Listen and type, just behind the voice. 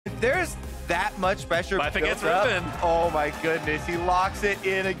there's that much pressure Viper built gets up, ripping. oh my goodness, he locks it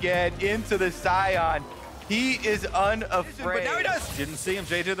in again into the Scion. He is unafraid. But now he does. Didn't see him.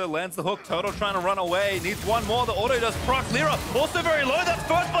 JJ though lands the hook. Turtle trying to run away. Needs one more. The auto does proc. Lyra also very low. That's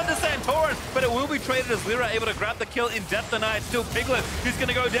first one to Santorin, but it will be traded as Lyra able to grab the kill in Death Denied. Still Piglet. He's going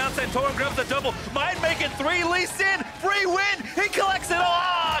to go down. Santorin grabs the double. Might make it 3. Lee Sin. Free win. He collects it all.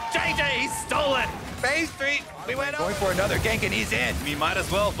 Oh, JJ, he stole it. Phase 3. We went going for another gank and he's in. He might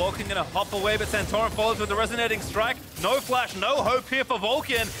as well. Vulcan gonna hop away, but Santorin follows with the resonating strike. No flash, no hope here for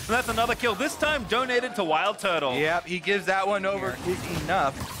Vulcan. And that's another kill, this time donated to Wild Turtle. Yep, he gives that one over. Is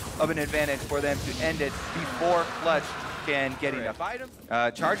enough of an advantage for them to end it before Clutch can get enough items.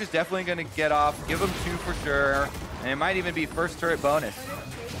 Charge is definitely gonna get off. Give him 2 for sure. And it might even be first turret bonus.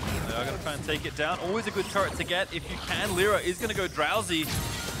 They are gonna try and take it down. Always a good turret to get if you can. Lyra is gonna go drowsy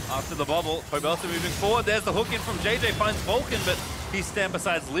after the bubble. Pobelta moving forward. There's the hook in from JJ, finds Vulcan, but he's stand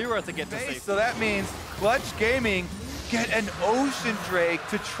besides Lyra to get to safety. So that means Clutch Gaming get an Ocean Drake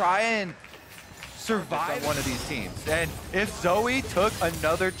to try and survive one of these teams. And if Zoe took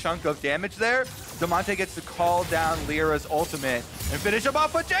another chunk of damage there, Damonte gets to call down Lyra's ultimate and finish him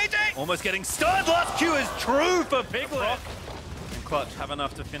off with JJ. Almost getting stunned. Last Q is true for Piglet. And Clutch have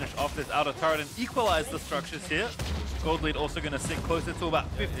enough to finish off this outer turret and equalize the structures here. Gold lead also going to sink closer to about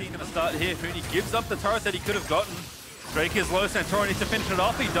 15. Going to start here. Hooney gives up the turret that he could have gotten. Drake is low. Santorin needs to finish it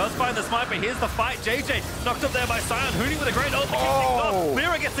off. He does find the sniper. Here's the fight. JJ knocked up there by Sion. Hooney with a great ult.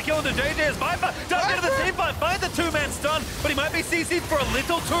 Lyra gets the kill into JJ as Viper does get to the team fight. Finds the 2-man stun, but he might be CC'd for a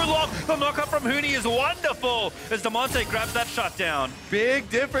little too long. The knockup from Hooney is wonderful as Damonte grabs that shutdown. Big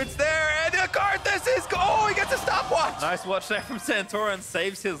difference there. And Karthus is he gets a stopwatch. Nice watch there from Santorin.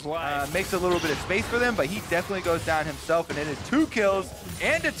 Saves his life. Makes a little bit of space for them, but he definitely goes down himself, and it is 2 kills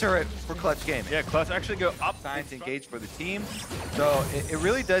and a turret for Clutch Gaming. Yeah, Clutch actually go up. Time to engage for the team. So it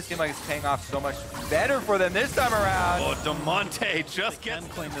really does seem like it's paying off so much better for them this time around. Oh, Damonte just can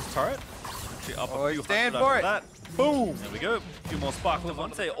claim this turret. Actually up a few stand for it. That. Boom. There we go. A few more sparklers.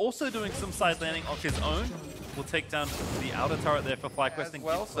 Damonte also doing some side landing of his own. We'll take down the outer turret there for FlyQuest and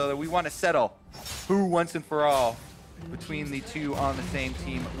well, so that we want to settle who once and for all between the two on the same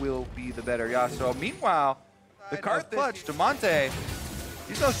team will be the better Yasuo. Meanwhile, the Karth Clutch, Damonte,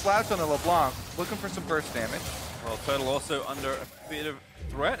 he's no slouch on the LeBlanc, looking for some burst damage. Well, Turtle also under a bit of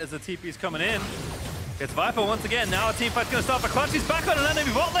threat as the TP's coming in. It's Viper once again. Now a team fight's going to start for Clutch. He's back on an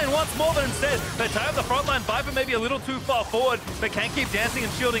enemy bot lane once more, but instead they tie up the front line. Viper maybe a little too far forward, but can keep dancing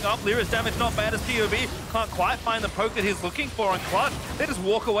and shielding up. Lyra's damage not bad as POV. Can't quite find the poke that he's looking for, and Clutch, they just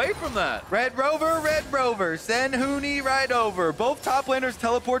walk away from that. Red Rover, send Hooney right over. Both top laners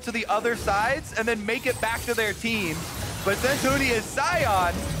teleport to the other sides and then make it back to their team. But since Hooney is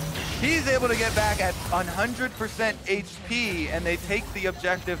Sion, he's able to get back at 100% HP, and they take the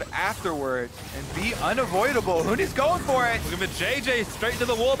objective afterwards and be unavoidable. Hooney's going for it. Look at JJ straight to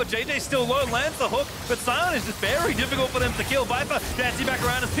the wall, but JJ still low, lands the hook, but Sion is just very difficult for them to kill. Viper dancing back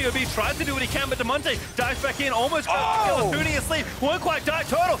around as POV tries to do what he can, but Damonte dives back in, almost grabs the kill. Hooney asleep, won't quite die.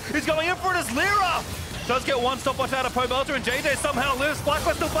 Turtle is going in for it as Lyra does get one stopwatch out of Pobelta, and JJ somehow lives.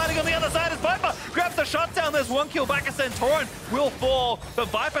 FlyQuest still fighting on the other side as Viper grabs the shutdown. There's 1 kill back as Santorin will fall, but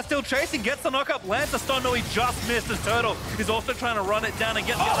Viper still chasing, gets the knockup, lands the stun. No, he just missed as Turtle is also trying to run it down and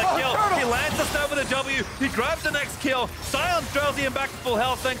get the other kill. Turtle. He lands the stun with a W. He grabs the next kill. Sion's drowsy and back to full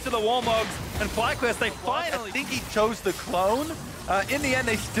health thanks to the Warmogs, and FlyQuest, they finally... I think he chose the clone. In the end,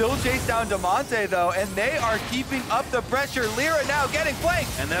 they still chase down Damonte, though, and they are keeping up the pressure. Lyra now getting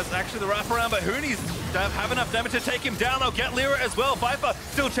flanked. And that's actually the wraparound, but Hooney's have enough damage to take him down. They'll get Lyra as well. Viper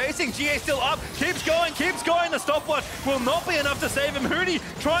still chasing. GA still up. Keeps going. The stopwatch will not be enough to save him. Hooney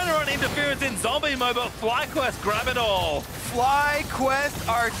trying to run interference in zombie mode, but FlyQuest grab it all. FlyQuest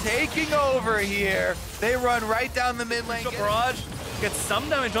are taking over here. They run right down the mid lane. Barrage gets some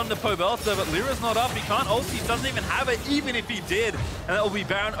damage onto Pobelta, but Lyra's not up. He can't ult. He doesn't even have it, even if he did. And that will be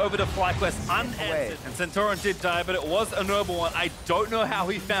Baron over to FlyQuest unanswered. And Santorin did die, but it was a noble one. I don't know how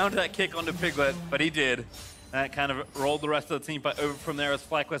he found that kick onto Piglet, but he did. That kind of rolled the rest of the team fight over from there as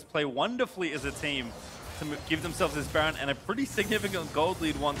FlyQuest play wonderfully as a team to give themselves this Baron and a pretty significant gold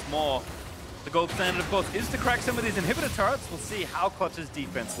lead once more. The gold standard, of course, is to crack some of these inhibitor turrets. We'll see how Clutch's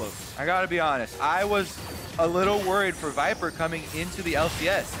defense looks. I gotta be honest, I was a little worried for Viper coming into the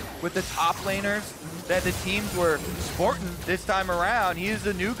LCS. With the top laners that the teams were sporting this time around, he is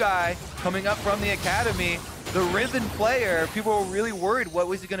the new guy coming up from the academy, the Riven player. People were really worried what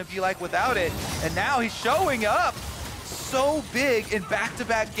was he gonna be like without it, and now he's showing up so big in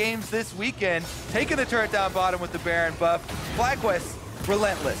back-to-back games this weekend, taking the turret down bottom with the Baron buff. FlyQuest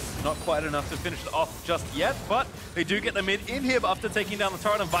relentless. Not quite enough to finish it off just yet, but they do get the mid inhib after taking down the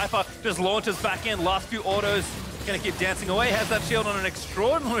turret, and Viper just launches back in. Last few autos, gonna keep dancing away, has that shield on an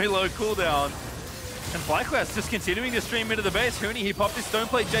extraordinarily low cooldown. And FlyQuest just continuing to stream into the base. Huni, he popped his stone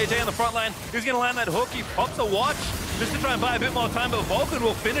plate. JJ on the front line. He's going to land that hook. He pops a watch just to try and buy a bit more time, but Vulcan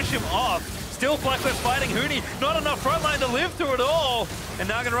will finish him off. Still FlyQuest fighting Huni. Not enough front line to live through it all. And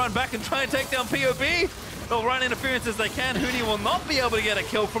now going to run back and try and take down POB. They'll run interference as they can. Huni will not be able to get a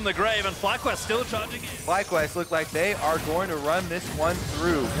kill from the grave, and FlyQuest still charging in. FlyQuest look like they are going to run this one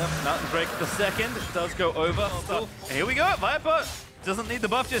through. Yep, Mountain Break the second. Does go over. Still. And here we go, Viper. Doesn't need the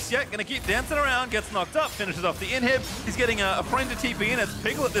buff just yet. Gonna keep dancing around. Gets knocked up. Finishes off the inhib. He's getting a friend to TP in. It's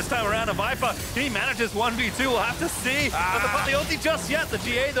Piglet this time around. And Viper, he manages 1v2. We'll have to see. Doesn't put the ulti just yet. The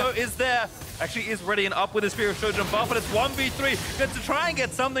GA, though, is there. Actually is ready and up with his Spear of Shojin buff, but it's 1v3. Gets to try and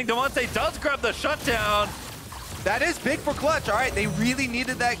get something. Damonte does grab the shutdown. That is big for Clutch. All right, they really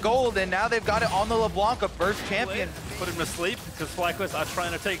needed that gold, and now they've got it on the LeBlanc, a first champion. Put him to sleep, because FlyQuest are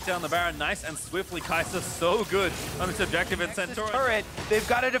trying to take down the Baron nice and swiftly. Kai'Sa so good on this objective in Centaur. Turret, they've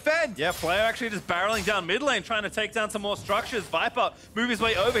got to defend. Yeah, Player actually just barreling down mid lane, trying to take down some more structures. Viper move his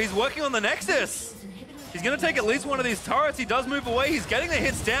way over. He's working on the Nexus. He's going to take at least one of these turrets. He does move away. He's getting the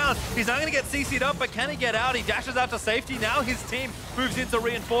hits down. He's not going to get CC'd up, but can he get out? He dashes out to safety. Now his team moves in to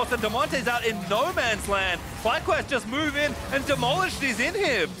reinforce, and Damonte's out in no man's land. FlyQuest just move in and demolish these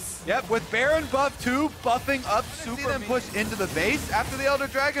inhibs. Yep, with Baron buff 2 buffing up super. See them push into the base after the Elder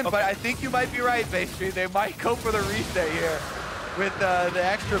Dragon, but I think you might be right, Base Street. They might go for the reset here with the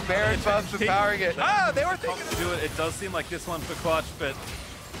extra Baron buffs empowering it. Ah, they were thinking to do it. It does seem like this one for Clutch, but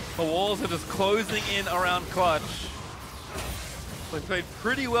the walls are just closing in around Clutch. They played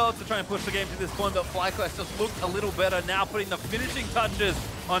pretty well to try and push the game to this point, but FlyQuest just looked a little better now, putting the finishing touches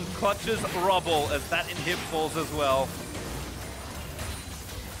on Clutch's rubble as that inhib falls as well.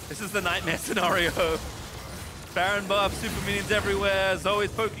 This is the nightmare scenario. Baron buff, super minions everywhere,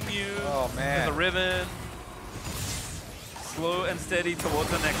 Zoe's poking you. Oh man. The Riven. Slow and steady towards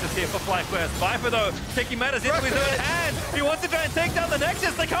the Nexus here for FlyQuest. Viper, though, taking matters into his own hands. He wants to try and take down the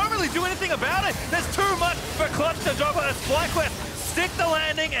Nexus. They can't really do anything about it. There's too much for Clutch to drop on. As FlyQuest stick the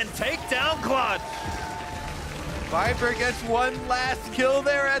landing and take down Clutch. Viper gets one last kill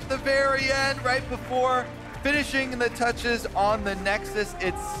there at the very end, right before finishing the touches on the Nexus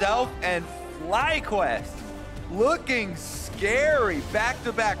itself, and FlyQuest looking scary.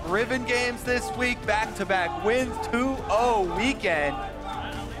 Back-to-back Riven games this week, back-to-back wins, 2-0 weekend,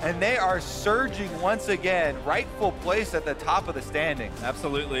 and they are surging once again. Rightful place at the top of the standings.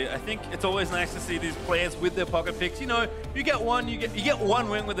 Absolutely. I think it's always nice to see these players with their pocket picks. You know, you get one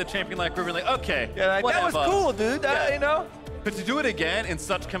win with a champion like Riven, like, okay, yeah, like, that was cool, dude. Yeah. You know? But to do it again in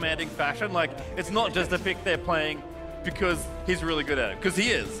such commanding fashion, like, it's not just a pick they're playing because he's really good at it, because he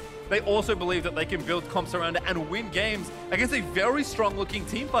is. They also believe that they can build comps around it and win games against a very strong-looking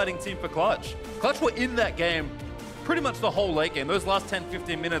team-fighting team for Clutch. Clutch were in that game pretty much the whole late game. Those last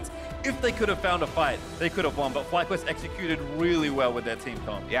 10-15 minutes, if they could have found a fight, they could have won, but FlyQuest executed really well with their team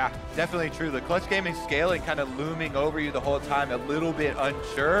comp. Yeah, definitely true. The Clutch gaming scaling kind of looming over you the whole time, a little bit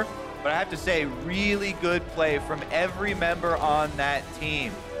unsure, but I have to say, really good play from every member on that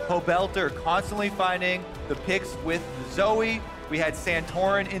team. Pobelter constantly finding the picks with Zoe. We had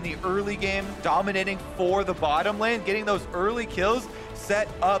Santorin in the early game dominating for the bottom lane, getting those early kills, set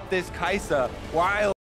up this Kai'Sa while